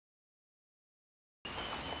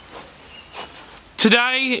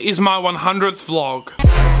Today is my 100th vlog.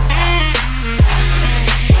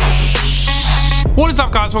 What is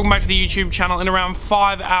up guys, welcome back to the YouTube channel. In around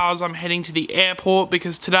 5 hours I'm heading to the airport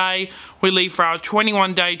because today we leave for our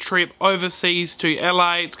 21-day trip overseas to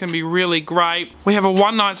LA. It's going to be really great. We have a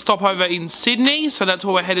one-night stopover in Sydney, so that's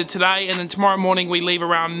where we're headed today, and then tomorrow morning we leave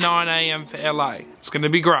around 9 AM for LA. It's going to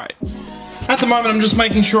be great. At the moment I'm just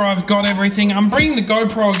making sure I've got everything. I'm bringing the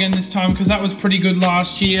GoPro again this time because that was pretty good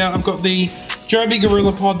last year. I've got the Joby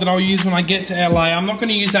Gorilla Pod that I'll use when I get to LA. I'm not going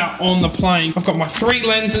to use that on the plane. I've got my 3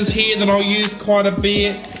 lenses here that I'll use quite a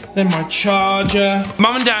bit. Then my charger.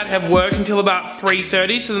 Mum and Dad have work until about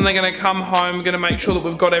 3:30, so then they're going to come home. We're going to make sure that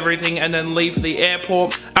we've got everything and then leave for the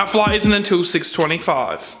airport. Our flight isn't until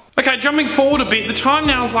 6:25. Okay, jumping forward a bit. The time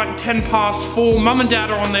now is like 10 past 4. Mum and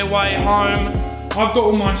Dad are on their way home. I've got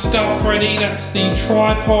all my stuff ready. That's the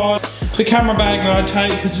tripod, the camera bag that I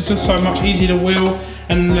take because it's just so much easier to wheel,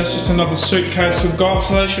 and then there's just another suitcase we've got,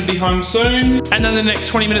 so they should be home soon. And then the next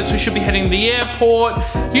 20 minutes we should be heading to the airport.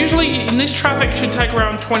 Usually in this traffic it should take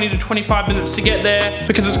around 20 to 25 minutes to get there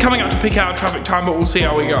because it's coming up to peak hour traffic time, but we'll see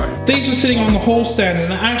how we go. These are sitting on the hall stand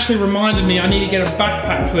and it actually reminded me I need to get a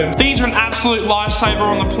backpack for them. These are an absolute lifesaver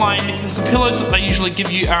on the plane because the pillows that they usually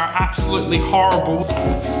give you are absolutely horrible.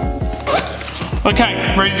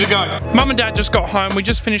 Okay, ready to go. Mum and Dad just got home. We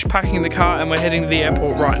just finished packing the car and we're heading to the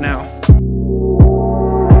airport right now.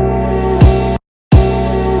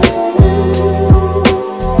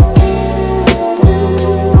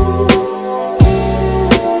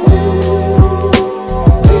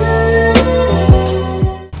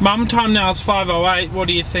 Mum, time now is 5:08. What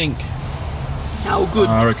do you think? Oh, good.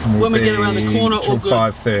 I reckon we'll when we get around the corner, till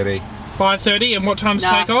 5:30. 5:30, and what time's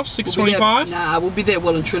takeoff? 6:25? Nah, we'll be there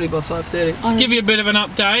well and truly by 5:30. Give you a bit of an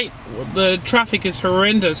update. The traffic is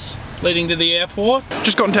horrendous leading to the airport.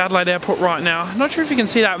 Just got into Adelaide Airport right now. Not sure if you can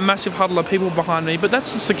see that massive huddle of people behind me, but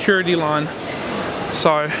that's the security line.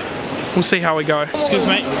 So, we'll see how we go. Excuse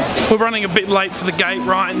me. We're running a bit late for the gate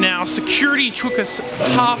right now. Security took us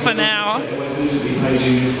half an hour.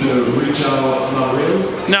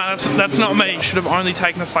 No, that's not me. It should have only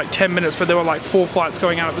taken us like 10 minutes, but there were like 4 flights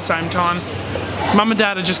going out at the same time. Mum and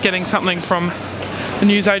Dad are just getting something from the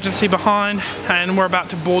news agency behind, and we're about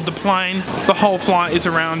to board the plane. The whole flight is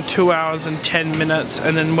around 2 hours and 10 minutes,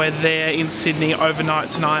 and then we're there in Sydney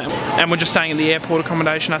overnight tonight. And we're just staying at the airport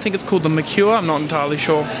accommodation. I think it's called the Mercure, I'm not entirely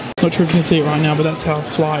sure. Not sure if you can see it right now, but that's our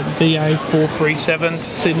flight, VA437 to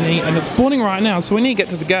Sydney, and it's boarding right now, so we need to get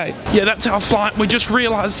to the gate. Yeah, that's our flight. We just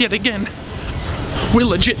realised yet again, we're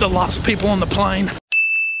legit the last people on the plane.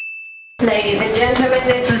 Ladies and gentlemen,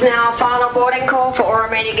 this is now our final boarding call for all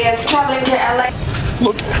remaining guests travelling to LA.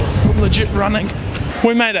 Look, we're legit running.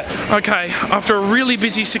 We made it. Okay, after a really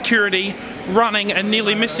busy security, running and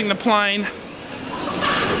nearly missing the plane,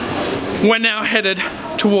 we're now headed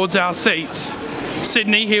towards our seats.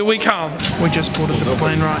 Sydney, here we come. We just boarded the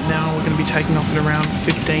plane right now. We're going to be taking off in around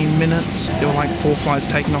 15 minutes. There were like 4 flights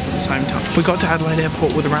taking off at the same time. We got to Adelaide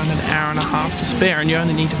Airport with around an hour and a half to spare, and you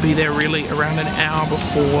only need to be there really around an hour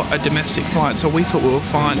before a domestic flight. So we thought we were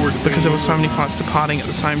fine because there were so many flights departing at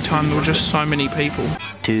the same time. There were just so many people.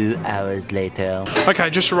 2 hours later.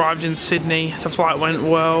 Okay, just arrived in Sydney. The flight went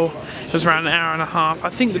well. It was around an hour and a half.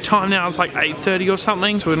 I think the time now is like 8:30 or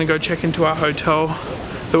something. So we're going to go check into our hotel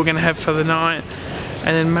that we're going to have for the night.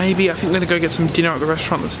 And then maybe, I think we're going to go get some dinner at the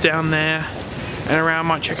restaurant that's down there. And around,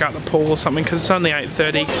 might check out the pool or something because it's only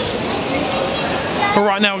 8:30. But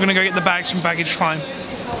right now we're going to go get the bags from baggage claim.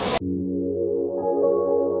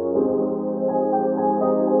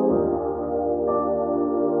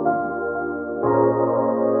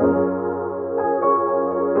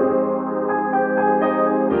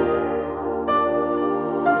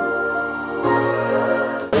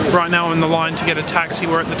 Right now I'm in the line to get a taxi.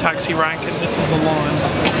 We're at the taxi rank and this is the line.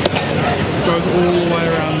 It goes all the way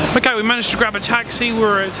around there. Okay, we managed to grab a taxi.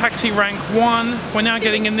 We're at taxi rank 1. We're now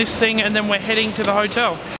getting in this thing and then we're heading to the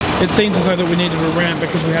hotel. It seems as though that we needed a ramp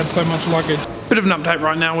because we had so much luggage. Bit of an update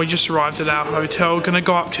right now. We just arrived at our hotel. Gonna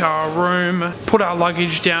go up to our room, put our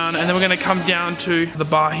luggage down, and then we're gonna come down to the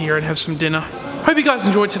bar here and have some dinner. Hope you guys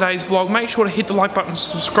enjoyed today's vlog. Make sure to hit the like button,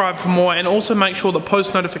 subscribe for more, and also make sure that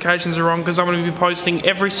post notifications are on because I'm going to be posting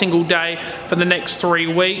every single day for the next 3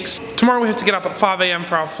 weeks. Tomorrow we have to get up at 5 AM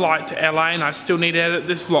for our flight to LA, and I still need to edit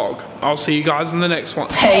this vlog. I'll see you guys in the next one.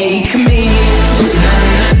 Take me, na,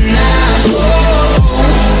 na, na, oh.